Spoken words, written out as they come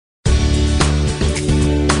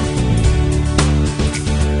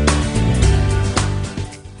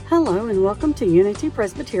welcome to Unity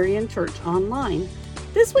Presbyterian Church Online.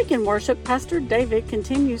 This week in worship, Pastor David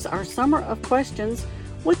continues our summer of questions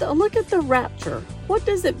with a look at the rapture. What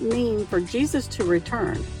does it mean for Jesus to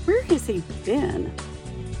return? Where has he been?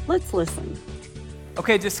 Let's listen.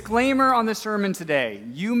 Okay, disclaimer on the sermon today.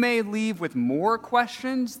 You may leave with more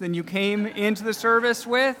questions than you came into the service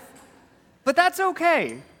with, but that's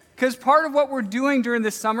okay. Because part of what we're doing during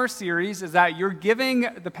this summer series is that you're giving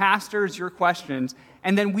the pastors your questions,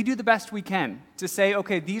 and then we do the best we can to say,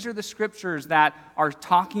 okay, these are the scriptures that are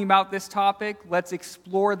talking about this topic. Let's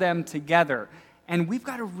explore them together. And we've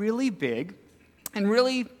got a really big and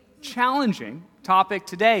really challenging topic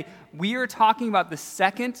today. We are talking about the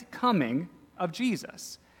second coming of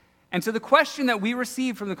Jesus. And so the question that we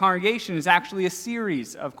received from the congregation is actually a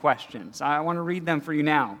series of questions. I want to read them for you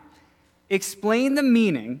now. Explain the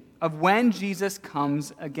meaning of when Jesus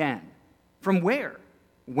comes again. From where?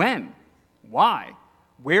 When? Why?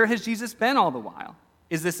 Where has Jesus been all the while?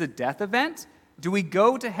 Is this a death event? Do we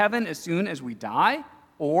go to heaven as soon as we die?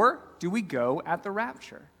 Or do we go at the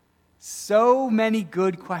rapture? So many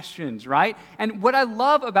good questions, right? And what I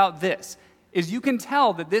love about this is you can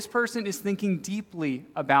tell that this person is thinking deeply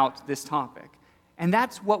about this topic. And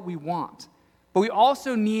that's what we want. But we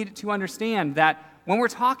also need to understand that when we're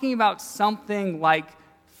talking about something like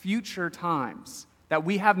future times that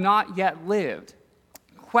we have not yet lived,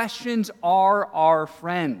 questions are our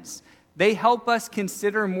friends. They help us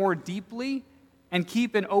consider more deeply and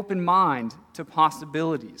keep an open mind to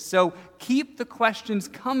possibilities. So keep the questions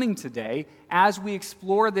coming today as we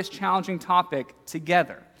explore this challenging topic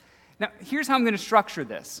together. Now, here's how I'm going to structure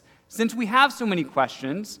this. Since we have so many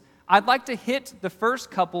questions, I'd like to hit the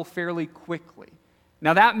first couple fairly quickly.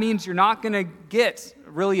 Now, that means you're not going to get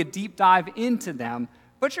really a deep dive into them,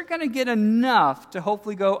 but you're going to get enough to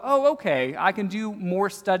hopefully go, oh, okay, I can do more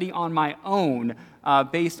study on my own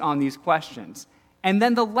based on these questions. And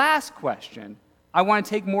then the last question, I want to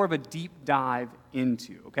take more of a deep dive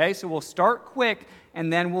into, okay? So we'll start quick,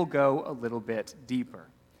 and then we'll go a little bit deeper.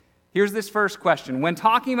 Here's this first question. When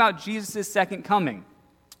talking about Jesus' second coming,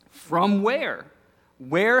 from where?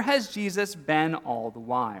 Where has Jesus been all the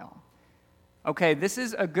while? Okay, this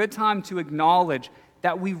is a good time to acknowledge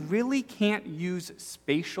that we really can't use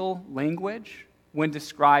spatial language when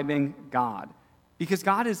describing God, because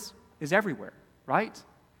God is everywhere, right?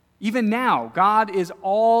 Even now, God is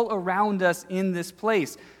all around us in this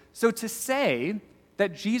place. So to say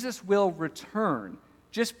that Jesus will return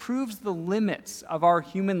just proves the limits of our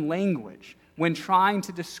human language when trying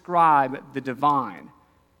to describe the divine.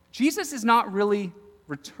 Jesus is not really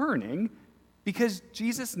returning because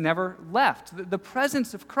Jesus never left. The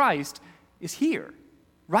presence of Christ is here,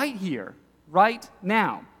 right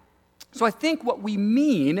now. So I think what we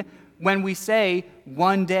mean when we say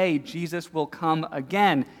one day Jesus will come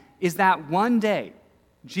again is that one day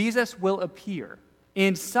Jesus will appear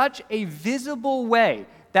in such a visible way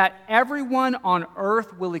that everyone on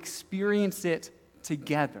earth will experience it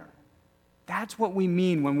together. That's what we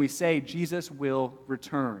mean when we say Jesus will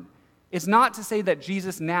return. It's not to say that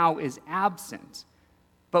Jesus now is absent,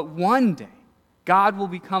 but one day God will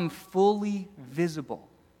become fully visible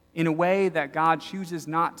in a way that God chooses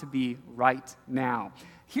not to be right now.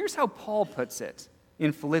 Here's how Paul puts it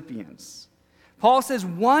in Philippians. Paul says,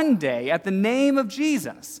 one day at the name of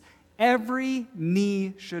Jesus, every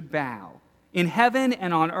knee should bow in heaven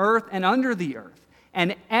and on earth and under the earth,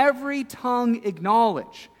 and every tongue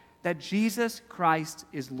acknowledge that Jesus Christ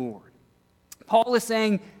is Lord. Paul is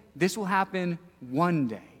saying this will happen one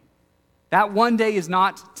day. That one day is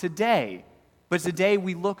not today, but it's a day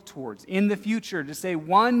we look towards in the future to say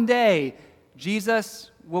one day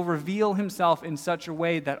Jesus will reveal himself in such a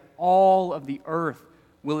way that all of the earth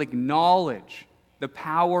will acknowledge the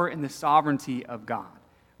power and the sovereignty of God.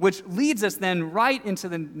 Which leads us then right into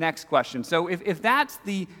the next question. So if that's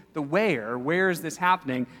the where is this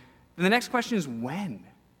happening, then the next question is when?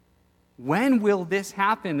 When will this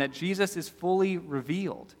happen that Jesus is fully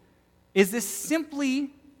revealed? Is this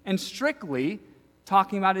simply and strictly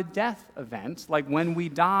talking about a death event, like when we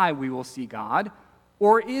die we will see God,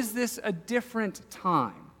 or is this a different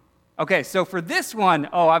time? Okay, so for this one,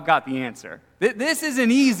 I've got the answer. This is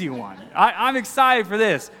an easy one. I'm excited for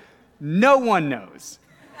this. No one knows.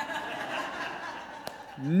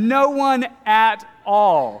 No one at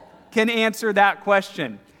all can answer that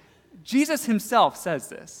question. Jesus himself says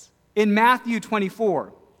this. In Matthew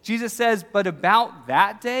 24, Jesus says, but about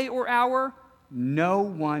that day or hour, no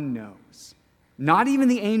one knows. Not even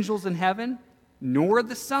the angels in heaven, nor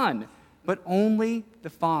the Son, but only the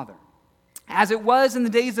Father. As it was in the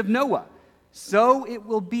days of Noah, so it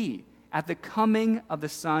will be at the coming of the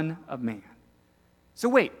Son of Man. So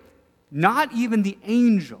wait, Not even the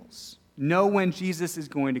angels know when Jesus is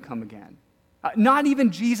going to come again. Not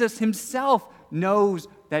even Jesus himself knows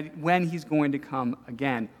that when he's going to come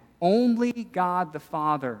again. Only God the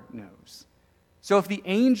Father knows. So if the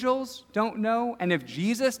angels don't know, and if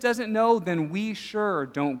Jesus doesn't know, then we sure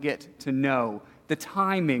don't get to know the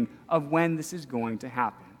timing of when this is going to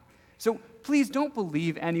happen. So please don't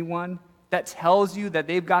believe anyone that tells you that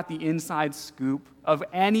they've got the inside scoop of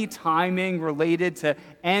any timing related to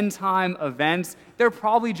end-time events. They're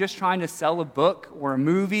probably just trying to sell a book or a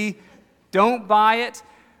movie. Don't buy it.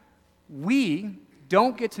 We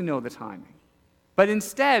don't get to know the timing. But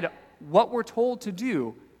instead, what we're told to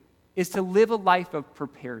do is to live a life of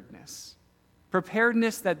preparedness.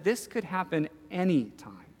 Preparedness that this could happen any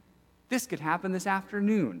time. This could happen this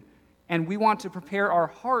afternoon. And we want to prepare our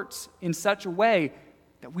hearts in such a way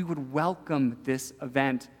that we would welcome this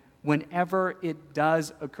event whenever it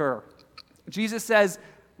does occur. Jesus says,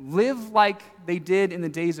 live like they did in the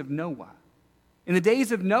days of Noah. In the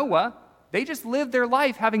days of Noah, they just lived their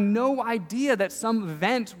life having no idea that some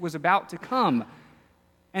event was about to come.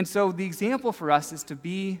 And so the example for us is to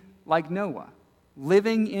be like Noah,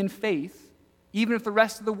 living in faith, even if the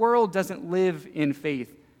rest of the world doesn't live in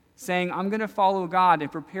faith, saying, I'm going to follow God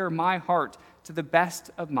and prepare my heart to the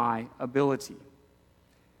best of my ability.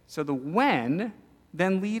 So the when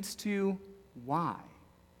then leads to why.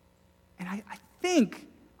 And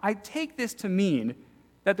I take this to mean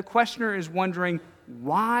that the questioner is wondering,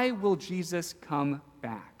 why will Jesus come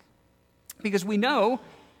back? Because we know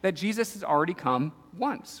that Jesus has already come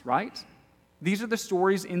once, right? These are the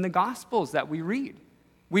stories in the Gospels that we read.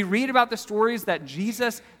 We read about the stories that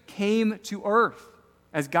Jesus came to earth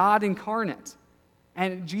as God incarnate.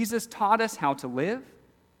 And Jesus taught us how to live.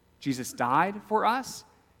 Jesus died for us.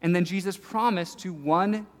 And then Jesus promised to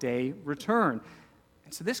one day return.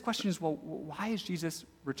 And so this question is, well, why is Jesus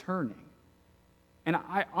returning? And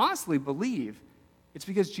I honestly believe it's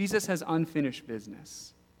because Jesus has unfinished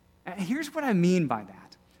business. And here's what I mean by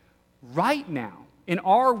that. Right now, in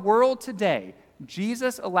our world today,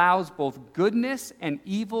 Jesus allows both goodness and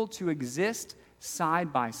evil to exist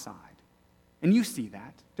side by side. And you see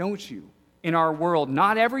that, don't you? In our world,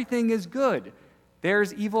 not everything is good.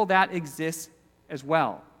 There's evil that exists as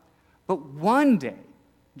well. But one day,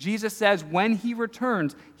 Jesus says when he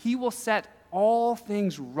returns, he will set all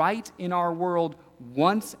things right in our world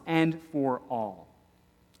once and for all.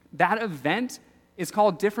 That event is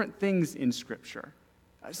called different things in Scripture.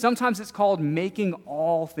 Sometimes it's called making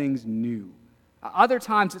all things new. Other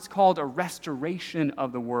times it's called a restoration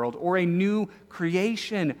of the world or a new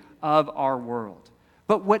creation of our world.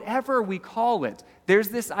 But whatever we call it, there's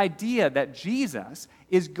this idea that Jesus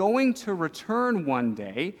is going to return one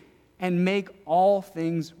day and make all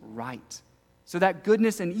things right, so that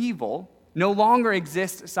goodness and evil no longer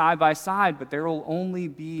exist side by side, but there will only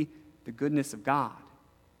be the goodness of God.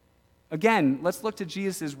 Again, let's look to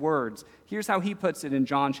Jesus' words. Here's how he puts it in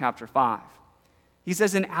John chapter 5. He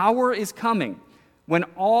says, an hour is coming when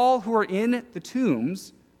all who are in the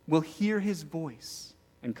tombs will hear his voice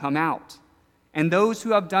and come out, and those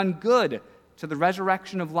who have done good to the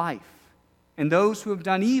resurrection of life, and those who have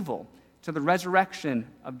done evil to the resurrection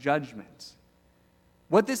of judgment.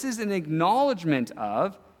 What this is an acknowledgement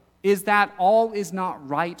of is that all is not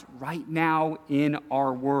right now in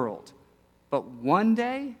our world. But one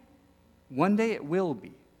day it will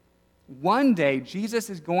be. One day,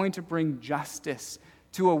 Jesus is going to bring justice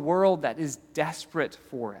to a world that is desperate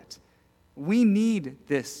for it. We need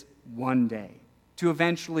this one day to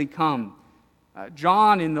eventually come.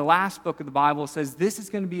 John, in the last book of the Bible, says this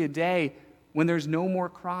is going to be a day when there's no more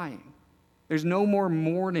crying. There's no more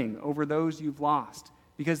mourning over those you've lost,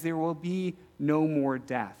 because there will be no more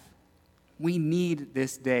death. We need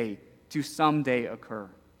this day to someday occur.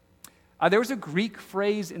 There was a Greek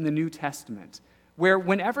phrase in the New Testament where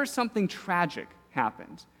whenever something tragic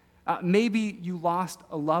happened, maybe you lost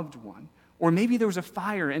a loved one, or maybe there was a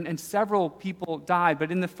fire and several people died,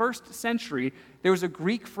 but in the first century, there was a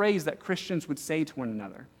Greek phrase that Christians would say to one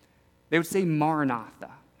another. They would say,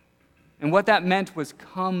 Maranatha. And what that meant was,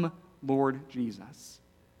 come, Lord Jesus.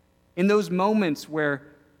 In those moments where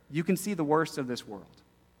you can see the worst of this world,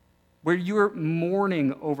 where you're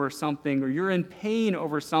mourning over something or you're in pain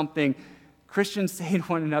over something, Christians say to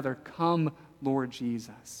one another, come, Lord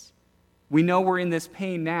Jesus. We know we're in this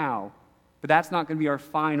pain now, but that's not going to be our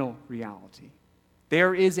final reality.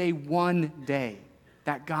 There is a one day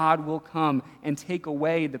that God will come and take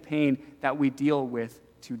away the pain that we deal with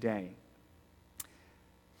today.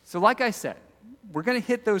 So like I said, we're going to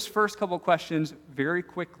hit those first couple questions very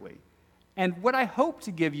quickly. And what I hope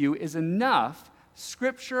to give you is enough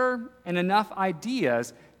scripture and enough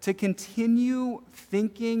ideas to continue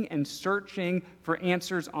thinking and searching for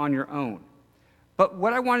answers on your own. But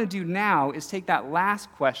what I want to do now is take that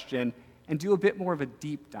last question and do a bit more of a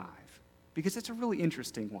deep dive, because it's a really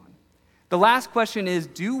interesting one. The last question is,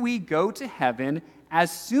 do we go to heaven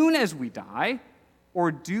as soon as we die,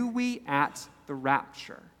 or do we at the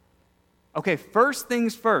rapture? Okay, first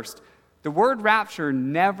things first. The word rapture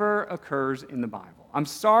never occurs in the Bible. I'm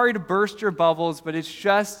sorry to burst your bubbles, but it's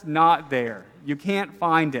just not there. You can't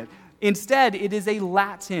find it. Instead, it is a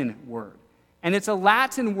Latin word. And it's a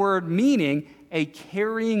Latin word meaning a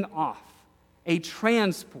carrying off, a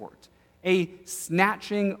transport, a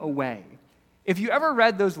snatching away. If you ever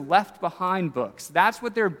read those Left Behind books, that's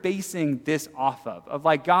what they're basing this off of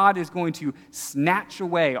like God is going to snatch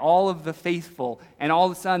away all of the faithful, and all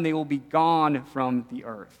of a sudden they will be gone from the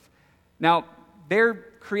earth. Now, they're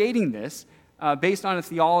creating this based on a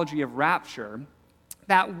theology of rapture.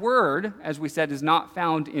 That word, as we said, is not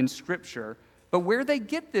found in Scripture, but where they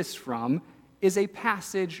get this from is a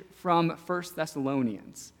passage from 1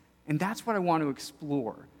 Thessalonians. And that's what I want to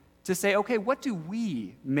explore, to say, okay, what do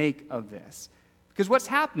we make of this? Because what's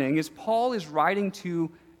happening is Paul is writing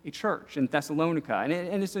to a church in Thessalonica,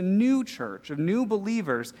 and it's a new church of new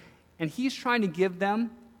believers, and he's trying to give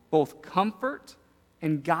them both comfort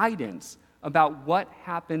and guidance about what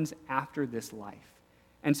happens after this life.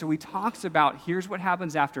 And so he talks about here's what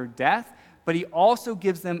happens after death, but he also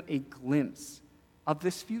gives them a glimpse of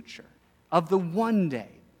this future, of the one day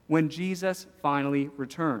when Jesus finally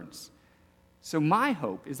returns. So my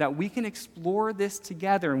hope is that we can explore this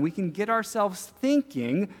together and we can get ourselves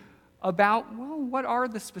thinking about, well, what are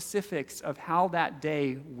the specifics of how that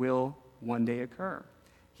day will one day occur?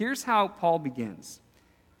 Here's how Paul begins.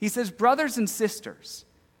 He says, "Brothers and sisters,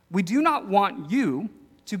 we do not want you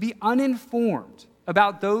to be uninformed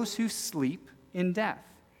about those who sleep in death,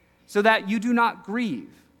 so that you do not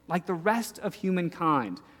grieve like the rest of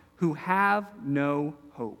humankind who have no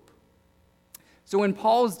hope." So in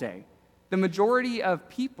Paul's day, the majority of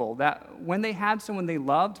people, that when they had someone they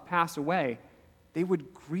loved pass away, they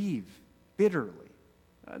would grieve bitterly.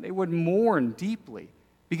 They would mourn deeply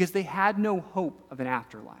because they had no hope of an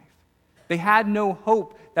afterlife. They had no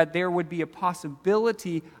hope that there would be a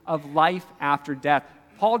possibility of life after death.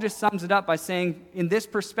 Paul just sums it up by saying, in this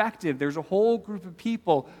perspective, there's a whole group of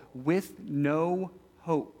people with no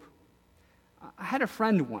hope. I had a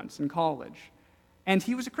friend once in college, and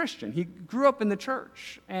he was a Christian. He grew up in the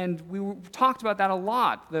church, and we talked about that a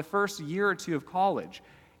lot the first year or two of college.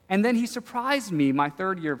 And then he surprised me my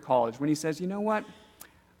third year of college when he says, "You know what?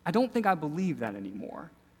 I don't think I believe that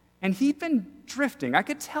anymore." And he'd been drifting. I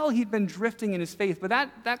could tell he'd been drifting in his faith, but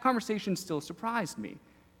that conversation still surprised me.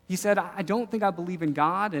 He said, "I don't think I believe in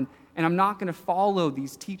God, and I'm not going to follow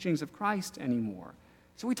these teachings of Christ anymore."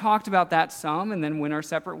 So we talked about that some and then went our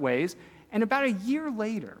separate ways. And about a year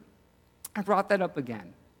later, I brought that up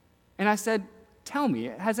again. And I said, "Tell me,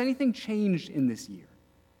 has anything changed in this year?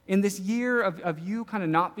 In this year of you kind of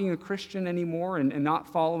not being a Christian anymore and not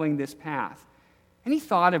following this path?" And he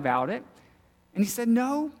thought about it, and he said,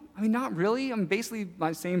 "No, not really. I'm basically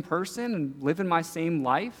my same person and living my same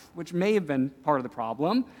life," which may have been part of the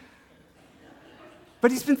problem.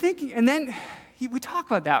 But he's been thinking, and then we talk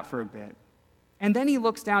about that for a bit. And then he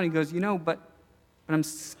looks down and he goes, but I'm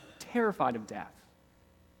terrified of death."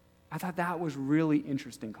 I thought that was really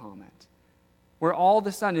interesting comment, where all of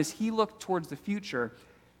a sudden, as he looked towards the future,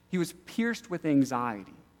 he was pierced with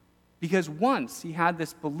anxiety. Because once he had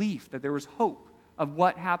this belief that there was hope of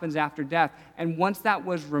what happens after death, and once that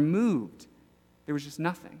was removed, there was just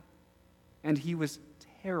nothing. And he was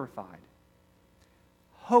terrified.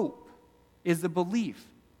 Hope is the belief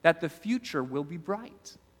that the future will be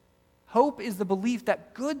bright. Hope is the belief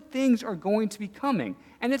that good things are going to be coming.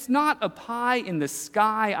 And it's not a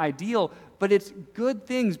pie-in-the-sky ideal, but it's good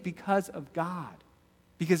things because of God.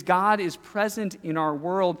 Because God is present in our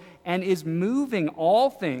world and is moving all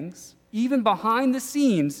things, even behind the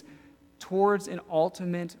scenes, towards an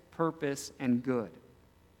ultimate purpose and good.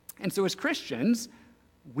 And so as Christians,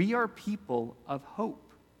 we are people of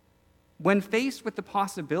hope. When faced with the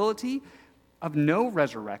possibility of no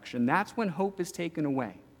resurrection, that's when hope is taken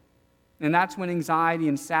away. And that's when anxiety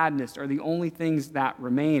and sadness are the only things that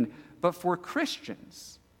remain. But for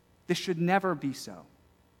Christians, this should never be so.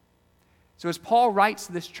 So as Paul writes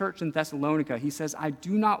to this church in Thessalonica, he says, "I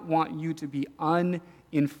do not want you to be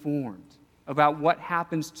uninformed about what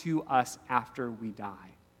happens to us after we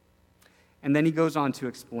die." And then he goes on to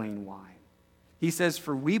explain why. He says,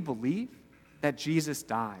 "For we believe that Jesus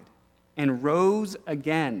died and rose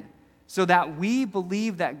again, so that we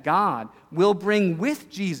believe that God will bring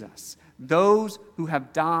with Jesus those who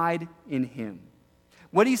have died in him.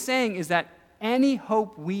 What he's saying is that any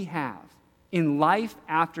hope we have in life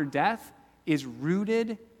after death is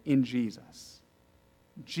rooted in Jesus.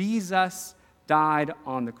 Jesus died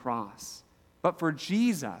on the cross. But for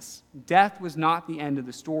Jesus, death was not the end of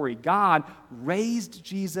the story. God raised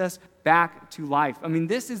Jesus back to life. I mean,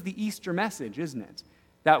 this is the Easter message, isn't it?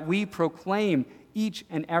 That we proclaim each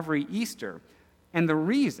and every Easter. And the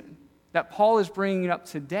reason that Paul is bringing it up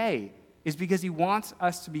today is because he wants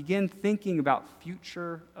us to begin thinking about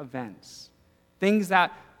future events, things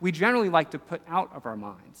that we generally like to put out of our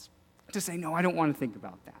minds, to say, no, I don't want to think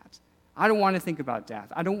about that. I don't want to think about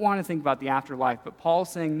death. I don't want to think about the afterlife. But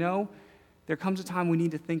Paul's saying, no, there comes a time we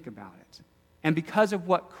need to think about it. And because of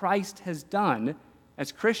what Christ has done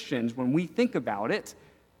as Christians, when we think about it,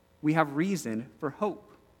 we have reason for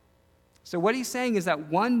hope. So what he's saying is that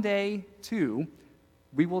one day, too,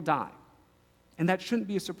 we will die. And that shouldn't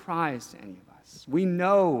be a surprise to any of us. We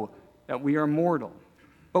know that we are mortal.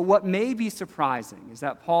 But what may be surprising is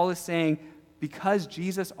that Paul is saying, because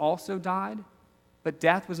Jesus also died, but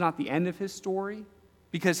death was not the end of his story,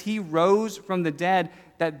 because he rose from the dead,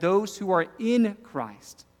 that those who are in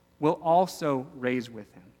Christ will also raise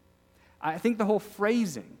with him. I think the whole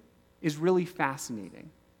phrasing is really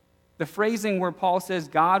fascinating. The phrasing where Paul says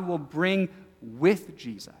God will bring with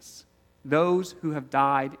Jesus those who have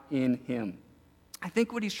died in him. I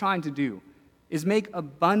think what he's trying to do is make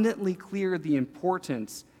abundantly clear the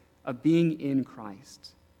importance of being in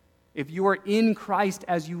Christ. If you are in Christ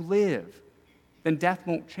as you live, then death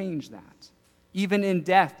won't change that. Even in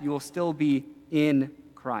death, you will still be in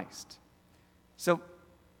Christ. So,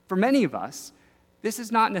 for many of us, this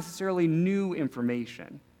is not necessarily new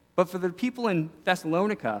information. But for the people in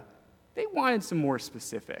Thessalonica, they wanted some more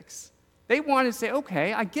specifics. They wanted to say,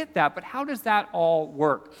 okay, I get that, but how does that all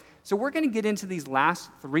work? So we're going to get into these last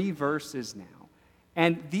 3 verses now.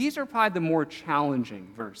 And these are probably the more challenging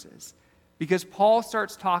verses, because Paul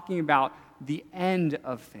starts talking about the end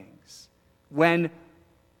of things. When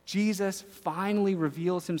Jesus finally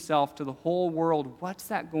reveals himself to the whole world, what's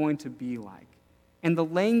that going to be like? And the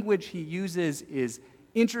language he uses is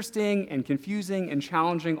interesting and confusing and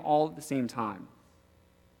challenging all at the same time.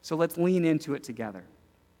 So let's lean into it together.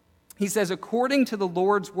 He says, according to the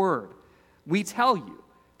Lord's word, we tell you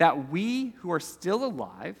that we who are still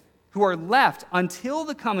alive, who are left until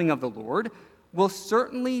the coming of the Lord, will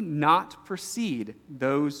certainly not precede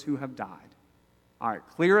those who have died. All right,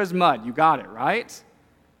 clear as mud. You got it, right?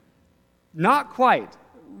 Not quite.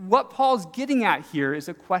 What Paul's getting at here is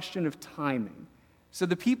a question of timing. So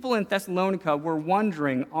the people in Thessalonica were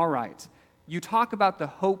wondering, all right, you talk about the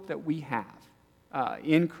hope that we have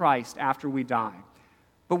in Christ after we die.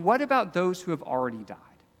 But what about those who have already died?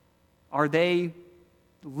 Are they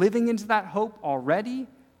living into that hope already?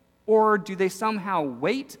 Or do they somehow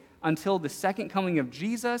wait until the second coming of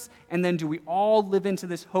Jesus, and then do we all live into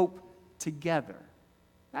this hope together?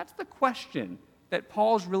 That's the question that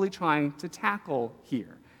Paul's really trying to tackle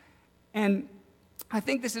here. And I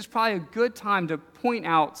think this is probably a good time to point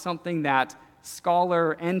out something that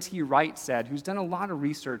scholar N.T. Wright said, who's done a lot of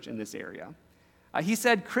research in this area. He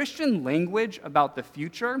said, Christian language about the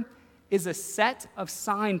future is a set of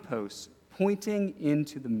signposts pointing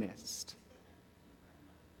into the mist.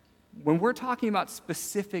 When we're talking about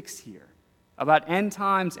specifics here, about end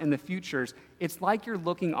times and the futures, it's like you're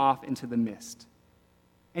looking off into the mist.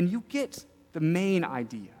 And you get the main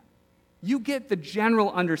idea. You get the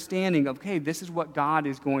general understanding of, okay, this is what God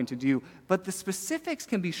is going to do. But the specifics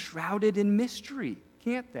can be shrouded in mystery,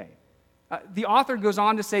 can't they? The author goes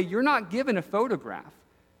on to say, you're not given a photograph.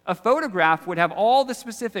 A photograph would have all the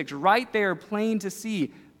specifics right there, plain to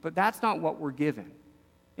see, but that's not what we're given.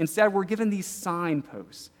 Instead, we're given these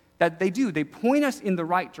signposts that they point us in the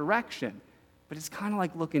right direction, but it's kind of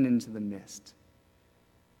like looking into the mist.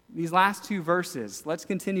 These last 2 verses, let's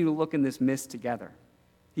continue to look in this mist together.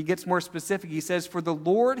 He gets more specific. He says, for the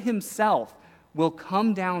Lord himself will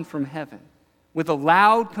come down from heaven with a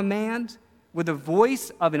loud command, with the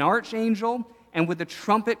voice of an archangel, and with the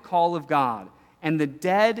trumpet call of God, and the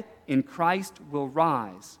dead in Christ will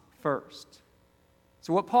rise first.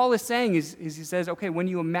 So what Paul is saying is he says, okay, when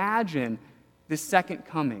you imagine the second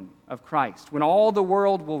coming of Christ, when all the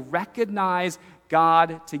world will recognize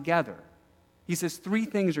God together, he says 3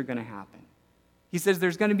 things are going to happen. He says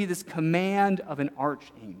there's going to be this command of an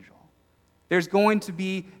archangel. There's going to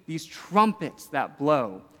be these trumpets that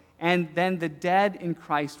blow, and then the dead in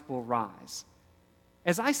Christ will rise.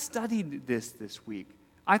 As I studied this week,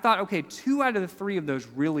 I thought, okay, 2 out of the 3 of those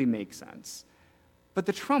really make sense. But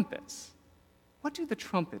the trumpets, what do the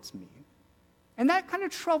trumpets mean? And that kind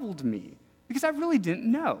of troubled me, because I really didn't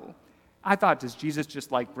know. I thought, does Jesus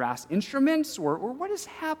just like brass instruments, or what is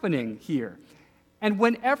happening here? And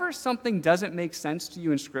whenever something doesn't make sense to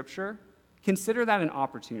you in Scripture, consider that an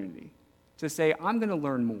opportunity to say, I'm going to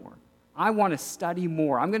learn more. I want to study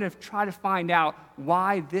more. I'm going to try to find out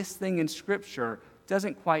why this thing in Scripture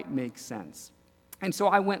doesn't quite make sense. And so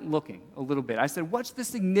I went looking a little bit. I said, what's the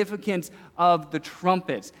significance of the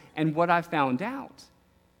trumpets? And what I found out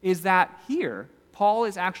is that here, Paul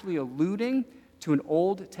is actually alluding to an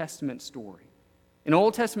Old Testament story. An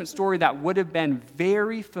Old Testament story that would have been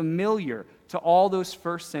very familiar to all those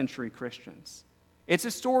first century Christians. It's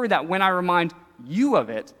a story that when I remind you of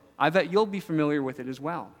it, I bet you'll be familiar with it as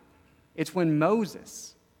well. It's when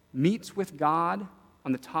Moses meets with God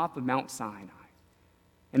on the top of Mount Sinai.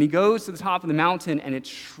 And he goes to the top of the mountain, and it's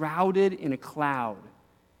shrouded in a cloud.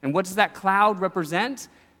 And what does that cloud represent?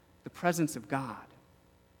 The presence of God.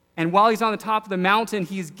 And while he's on the top of the mountain,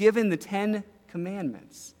 he's given the 10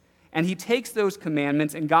 commandments. And he takes those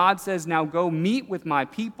commandments, and God says, now go meet with my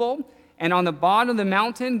people. And on the bottom of the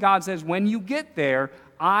mountain, God says, when you get there,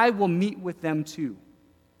 I will meet with them too.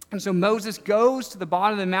 And so Moses goes to the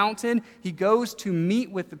bottom of the mountain. He goes to meet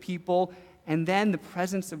with the people, and then the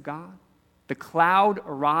presence of God, the cloud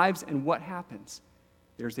arrives, and what happens?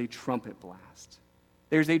 There's a trumpet blast.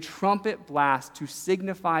 There's a trumpet blast to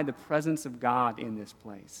signify the presence of God in this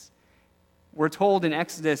place. We're told in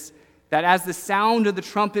Exodus that as the sound of the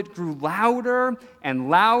trumpet grew louder and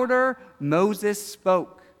louder, Moses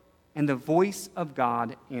spoke, and the voice of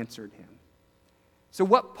God answered him. So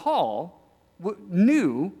what Paul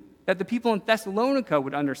knew that the people in Thessalonica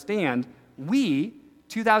would understand, we,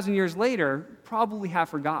 2,000 years later, probably have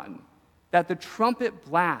forgotten that the trumpet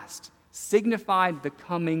blast signified the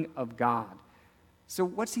coming of God. So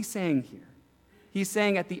what's he saying here? He's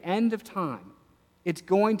saying at the end of time, it's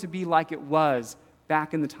going to be like it was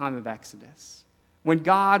back in the time of Exodus, when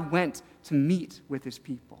God went to meet with his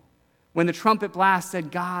people. When the trumpet blast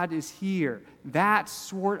said, God is here, that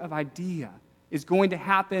sort of idea is going to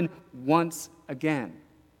happen once again.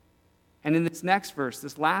 And in this next verse,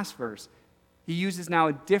 this last verse, he uses now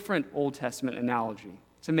a different Old Testament analogy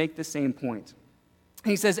to make the same point.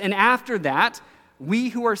 He says, and after that, we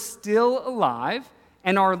who are still alive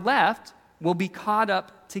and are left will be caught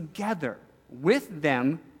up together with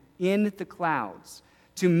them in the clouds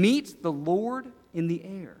to meet the Lord in the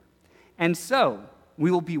air. And so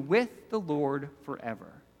we will be with the Lord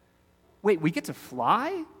forever. Wait, we get to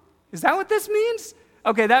fly? Is that what this means?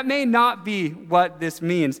 Okay, that may not be what this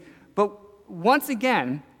means. But once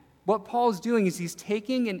again, what Paul's doing is he's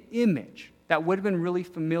taking an image that would have been really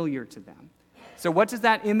familiar to them. So what does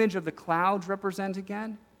that image of the clouds represent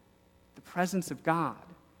again? The presence of God.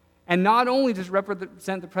 And not only does it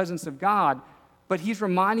represent the presence of God, but he's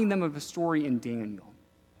reminding them of a story in Daniel.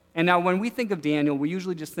 And now when we think of Daniel, we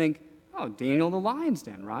usually just think, oh, Daniel the lion's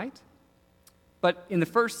den, right? But in the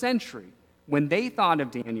first century, when they thought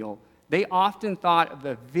of Daniel, they often thought of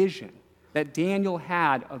the vision that Daniel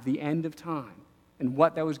had of the end of time and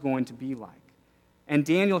what that was going to be like. And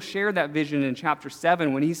Daniel shared that vision in chapter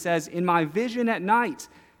 7 when he says, in my vision at night,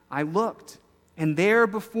 I looked, and there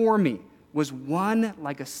before me was one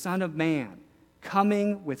like a son of man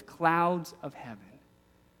coming with clouds of heaven.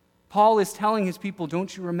 Paul is telling his people,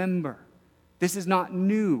 don't you remember? This is not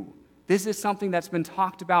new. This is something that's been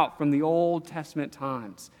talked about from the Old Testament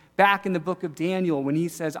times. Back in the book of Daniel, when he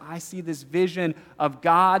says, I see this vision of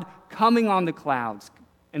God coming on the clouds.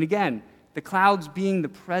 And again, the clouds being the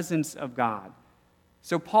presence of God.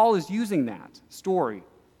 So Paul is using that story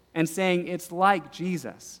and saying it's like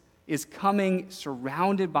Jesus is coming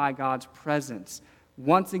surrounded by God's presence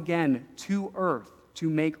once again to earth to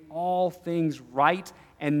make all things right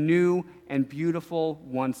and new and beautiful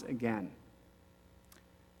once again.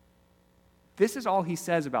 This is all he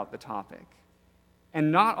says about the topic.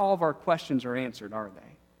 And not all of our questions are answered, are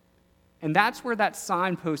they? And that's where that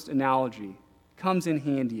signpost analogy comes in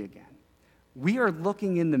handy again. We are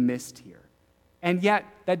looking in the mist here. And yet,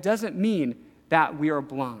 that doesn't mean that we are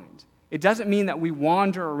blind. It doesn't mean that we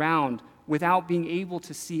wander around without being able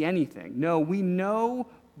to see anything. No, we know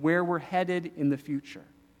where we're headed in the future.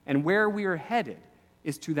 And where we are headed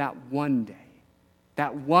is to that one day.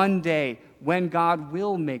 That one day when God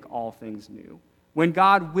will make all things new. When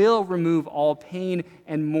God will remove all pain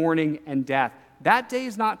and mourning and death. That day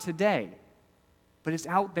is not today, but it's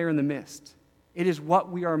out there in the mist. It is what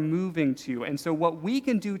we are moving to. And so what we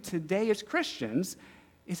can do today as Christians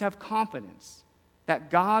is have confidence that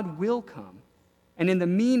God will come. And in the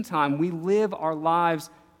meantime, we live our lives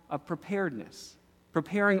of preparedness,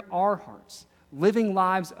 preparing our hearts, living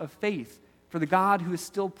lives of faith for the God who is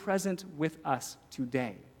still present with us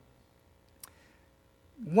today.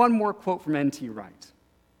 one more quote from N.T. Wright.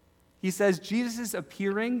 He says, Jesus'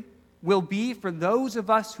 appearing will be for those of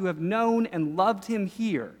us who have known and loved him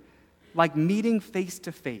here, like meeting face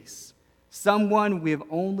to face, someone we have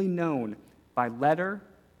only known by letter,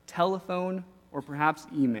 telephone, or perhaps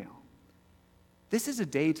email. This is a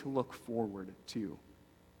day to look forward to,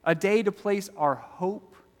 a day to place our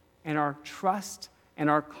hope and our trust and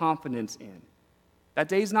our confidence in. That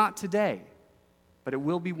day is not today, but it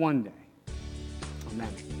will be one day. Amen.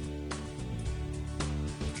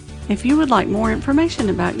 If you would like more information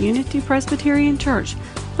about Unity Presbyterian Church,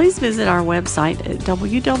 please visit our website at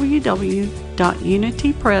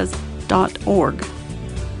www.unitypres.org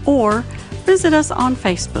or visit us on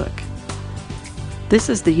Facebook. This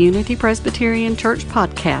is the Unity Presbyterian Church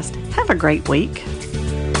podcast. Have a great week.